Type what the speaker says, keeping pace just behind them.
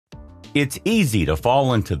It's easy to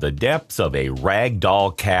fall into the depths of a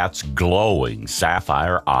Ragdoll cat's glowing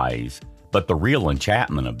sapphire eyes, but the real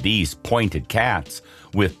enchantment of these pointed cats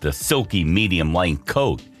with the silky medium-length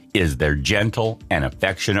coat is their gentle and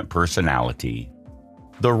affectionate personality.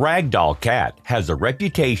 The Ragdoll cat has a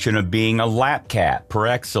reputation of being a lap cat par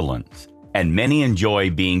excellence, and many enjoy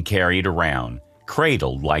being carried around,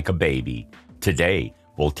 cradled like a baby. Today,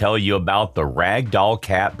 we'll tell you about the Ragdoll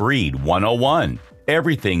Cat Breed 101.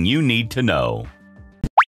 Everything you need to know.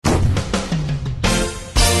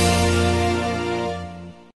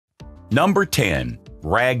 Number 10.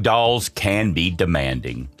 Ragdolls can be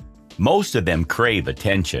demanding. Most of them crave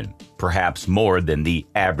attention, perhaps more than the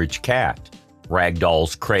average cat.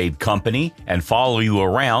 Ragdolls crave company and follow you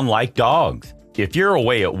around like dogs. If you're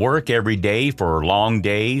away at work every day for long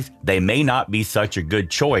days, they may not be such a good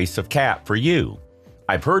choice of cat for you.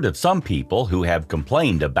 I've heard of some people who have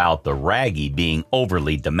complained about the Raggy being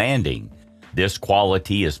overly demanding. This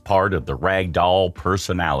quality is part of the Ragdoll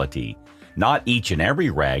personality. Not each and every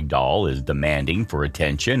Ragdoll is demanding for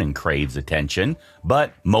attention and craves attention,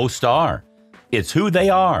 but most are. It's who they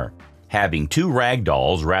are. Having two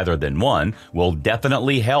Ragdolls rather than one will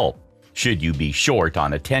definitely help, should you be short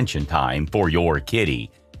on attention time for your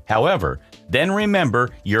kitty. However, then remember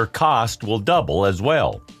your cost will double as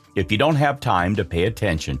well. If you don't have time to pay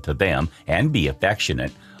attention to them and be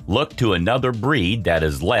affectionate, look to another breed that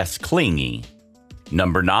is less clingy.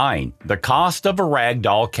 Number 9. The cost of a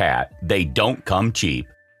Ragdoll cat. They don't come cheap.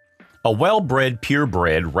 A well-bred,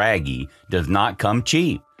 purebred Raggy does not come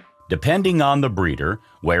cheap. Depending on the breeder,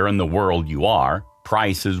 where in the world you are,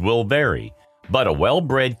 prices will vary. But a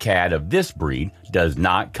well-bred cat of this breed does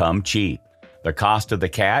not come cheap. The cost of the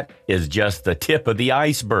cat is just the tip of the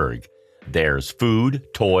iceberg. There's food,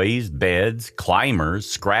 toys, beds, climbers,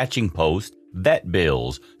 scratching posts, vet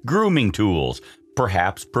bills, grooming tools,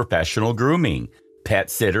 perhaps professional grooming,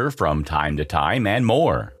 pet sitter from time to time, and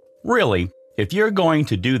more. Really, if you're going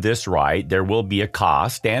to do this right, there will be a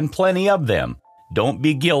cost and plenty of them. Don't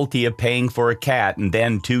be guilty of paying for a cat and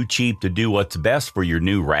then too cheap to do what's best for your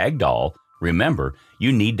new Ragdoll. Remember,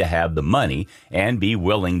 you need to have the money and be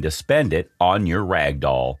willing to spend it on your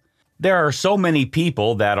Ragdoll. There are so many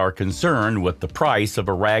people that are concerned with the price of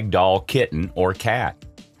a Ragdoll kitten or cat.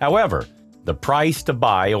 However, the price to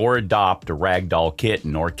buy or adopt a Ragdoll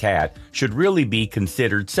kitten or cat should really be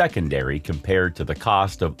considered secondary compared to the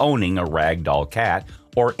cost of owning a Ragdoll cat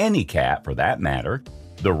or any cat for that matter.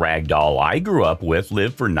 The Ragdoll I grew up with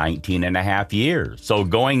lived for 19 and a half years, so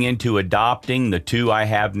going into adopting the two I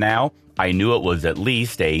have now, I knew it was at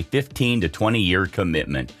least a 15 to 20 year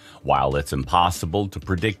commitment. While it's impossible to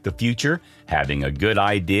predict the future, having a good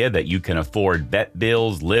idea that you can afford vet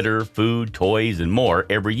bills, litter, food, toys, and more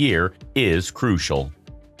every year is crucial.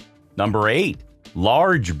 Number 8.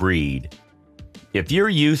 Large breed. If you're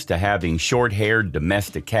used to having short-haired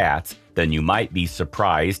domestic cats, then you might be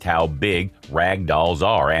surprised how big Ragdolls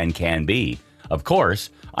are and can be. Of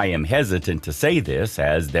course, I am hesitant to say this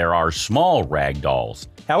as there are small Ragdolls.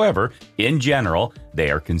 However, in general,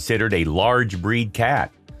 they are considered a large breed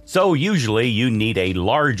cat. So usually you need a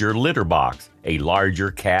larger litter box, a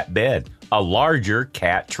larger cat bed, a larger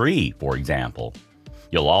cat tree, for example.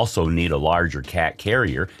 You'll also need a larger cat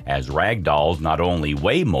carrier, as Ragdolls not only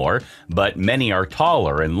weigh more, but many are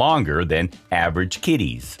taller and longer than average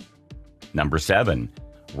kitties. Number 7.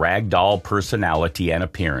 Ragdoll personality and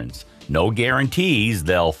appearance. No guarantees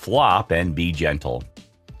they'll flop and be gentle.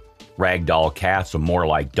 Ragdoll cats are more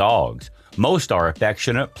like dogs. Most are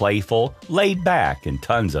affectionate, playful, laid back, and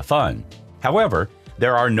tons of fun. However,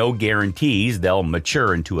 there are no guarantees they'll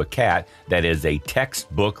mature into a cat that is a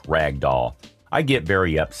textbook Ragdoll. I get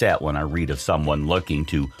very upset when I read of someone looking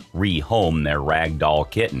to rehome their Ragdoll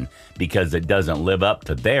kitten because it doesn't live up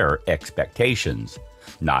to their expectations.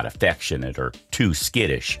 Not affectionate or too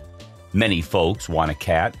skittish. Many folks want a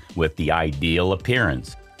cat with the ideal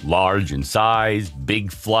appearance. Large in size,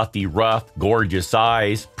 big fluffy ruff, gorgeous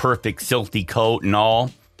eyes, perfect silky coat and all.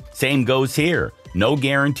 Same goes here, no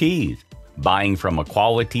guarantees. Buying from a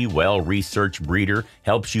quality, well-researched breeder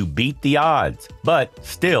helps you beat the odds, but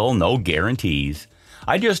still no guarantees.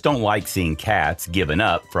 I just don't like seeing cats given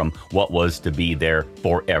up from what was to be their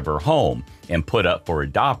forever home and put up for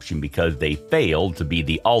adoption because they failed to be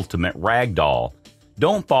the ultimate Ragdoll.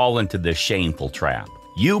 Don't fall into this shameful trap.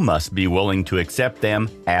 You must be willing to accept them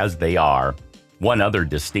as they are. One other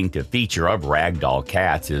distinctive feature of Ragdoll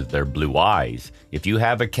cats is their blue eyes. If you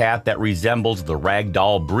have a cat that resembles the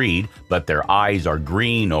Ragdoll breed, but their eyes are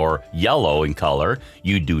green or yellow in color,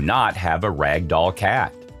 you do not have a Ragdoll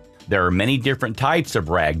cat. There are many different types of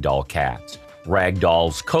Ragdoll cats.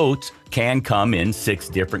 Ragdoll's coats can come in 6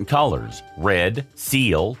 different colors: red,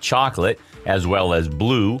 seal, chocolate, as well as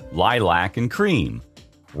blue, lilac, and cream.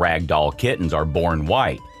 Ragdoll kittens are born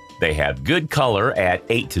white. They have good color at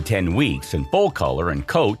 8 to 10 weeks and full color and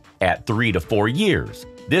coat at 3 to 4 years.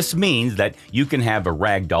 This means that you can have a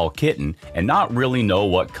ragdoll kitten and not really know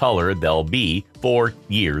what color they'll be for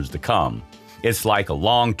years to come. It's like a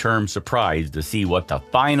long-term surprise to see what the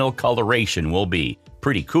final coloration will be.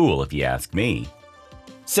 Pretty cool if you ask me.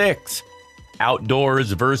 6.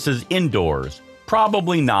 Outdoors versus indoors.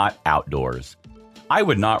 Probably not outdoors. I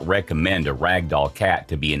would not recommend a ragdoll cat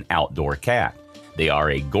to be an outdoor cat. They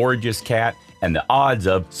are a gorgeous cat, and the odds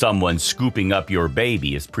of someone scooping up your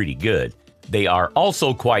baby is pretty good. They are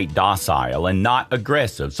also quite docile and not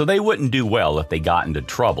aggressive, so they wouldn't do well if they got into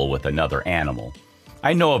trouble with another animal.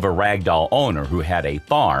 I know of a ragdoll owner who had a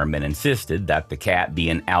farm and insisted that the cat be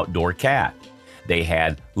an outdoor cat. They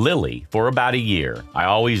had Lily for about a year. I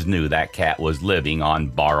always knew that cat was living on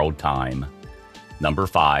borrowed time. Number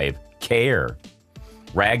 5. Care.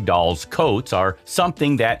 Ragdoll's coats are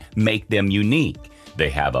something that make them unique. They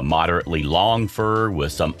have a moderately long fur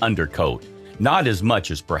with some undercoat, not as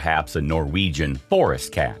much as perhaps a Norwegian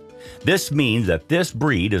forest cat. This means that this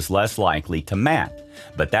breed is less likely to mat,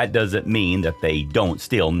 but that doesn't mean that they don't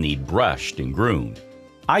still need brushed and groomed.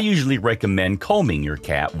 I usually recommend combing your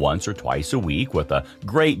cat once or twice a week with a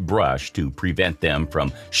great brush to prevent them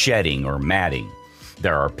from shedding or matting.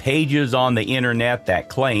 There are pages on the internet that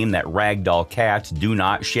claim that ragdoll cats do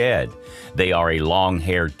not shed. They are a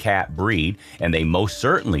long-haired cat breed, and they most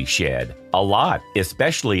certainly shed a lot,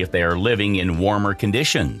 especially if they are living in warmer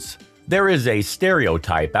conditions. There is a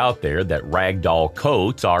stereotype out there that ragdoll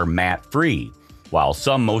coats are mat-free. While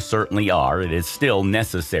some most certainly are, it is still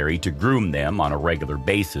necessary to groom them on a regular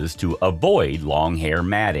basis to avoid long hair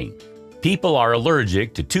matting. People are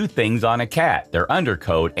allergic to 2 things on a cat: their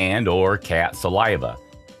undercoat and/or cat saliva.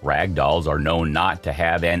 Ragdolls are known not to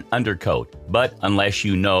have an undercoat, but unless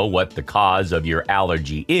you know what the cause of your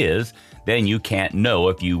allergy is, then you can't know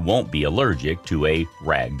if you won't be allergic to a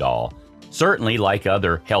ragdoll. Certainly, like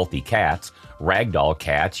other healthy cats, ragdoll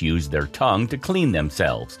cats use their tongue to clean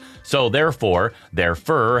themselves, so therefore their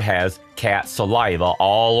fur has cat saliva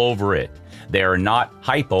all over it. They are not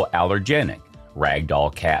hypoallergenic.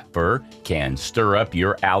 Ragdoll cat fur can stir up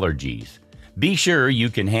your allergies. Be sure you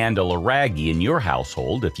can handle a raggy in your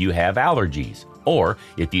household if you have allergies, or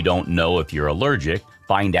if you don't know if you're allergic,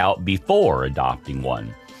 find out before adopting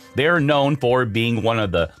one. They're known for being one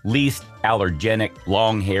of the least allergenic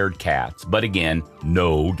long-haired cats, but again,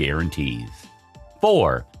 no guarantees.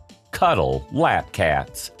 4. Cuddle lap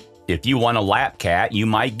cats. If you want a lap cat, you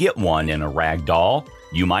might get one in a ragdoll.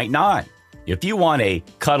 You might not. If you want a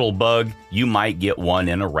cuddle bug, you might get one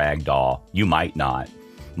in a ragdoll. You might not.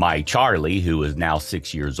 My Charlie, who is now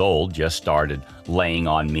 6 years old, just started laying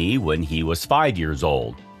on me when he was 5 years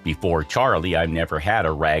old. Before Charlie, I've never had a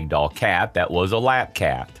ragdoll cat that was a lap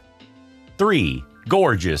cat. 3.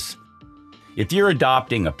 Gorgeous. If you're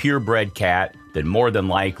adopting a purebred cat, then more than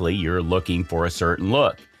likely you're looking for a certain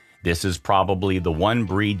look. This is probably the one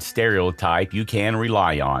breed stereotype you can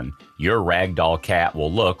rely on. Your ragdoll cat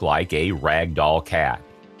will look like a ragdoll cat.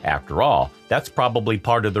 After all, that's probably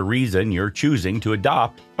part of the reason you're choosing to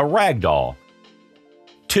adopt a ragdoll.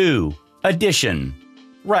 2. Addition.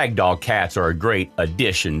 Ragdoll cats are a great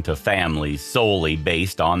addition to families solely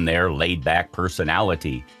based on their laid-back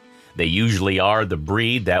personality. They usually are the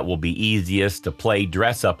breed that will be easiest to play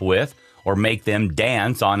dress-up with or make them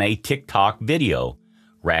dance on a TikTok video.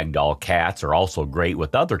 Ragdoll cats are also great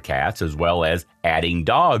with other cats, as well as adding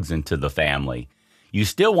dogs into the family. You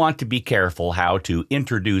still want to be careful how to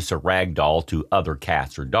introduce a ragdoll to other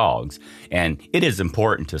cats or dogs, and it is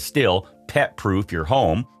important to still pet-proof your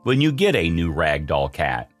home when you get a new ragdoll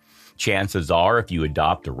cat. Chances are, if you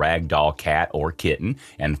adopt a ragdoll cat or kitten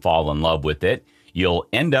and fall in love with it, you'll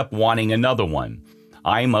end up wanting another one.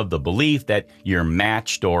 I'm of the belief that you're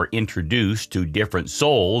matched or introduced to different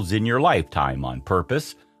souls in your lifetime on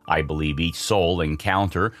purpose. I believe each soul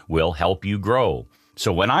encounter will help you grow.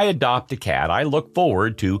 So when I adopt a cat, I look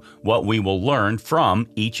forward to what we will learn from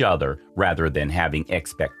each other rather than having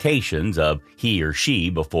expectations of he or she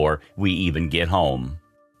before we even get home.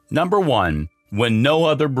 Number 1. When no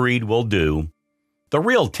other breed will do. The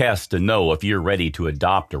real test to know if you're ready to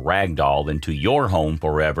adopt a ragdoll into your home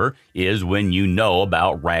forever is when you know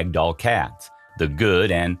about ragdoll cats, the good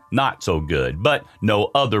and not so good, but no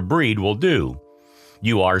other breed will do.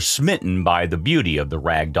 You are smitten by the beauty of the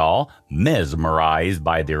ragdoll, mesmerized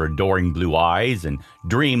by their adoring blue eyes, and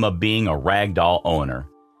dream of being a ragdoll owner.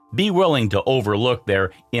 Be willing to overlook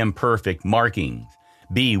their imperfect markings.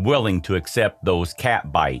 Be willing to accept those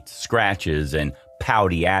cat bites, scratches, and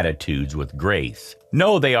pouty attitudes with grace.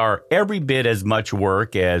 Know they are every bit as much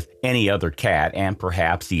work as any other cat, and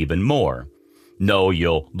perhaps even more. Know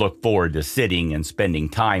you'll look forward to sitting and spending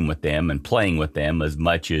time with them and playing with them as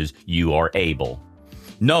much as you are able.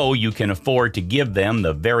 Know you can afford to give them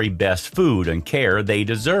the very best food and care they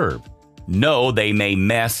deserve. Know they may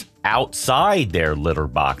mess outside their litter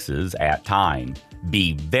boxes at times.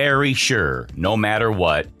 Be very sure, no matter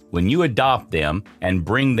what, when you adopt them and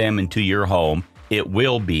bring them into your home, it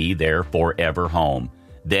will be their forever home.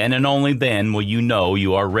 Then and only then will you know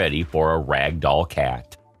you are ready for a Ragdoll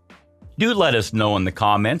cat. Do let us know in the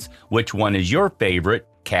comments which one is your favorite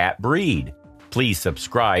cat breed. Please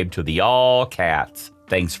subscribe to the All Cats.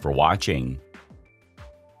 Thanks for watching.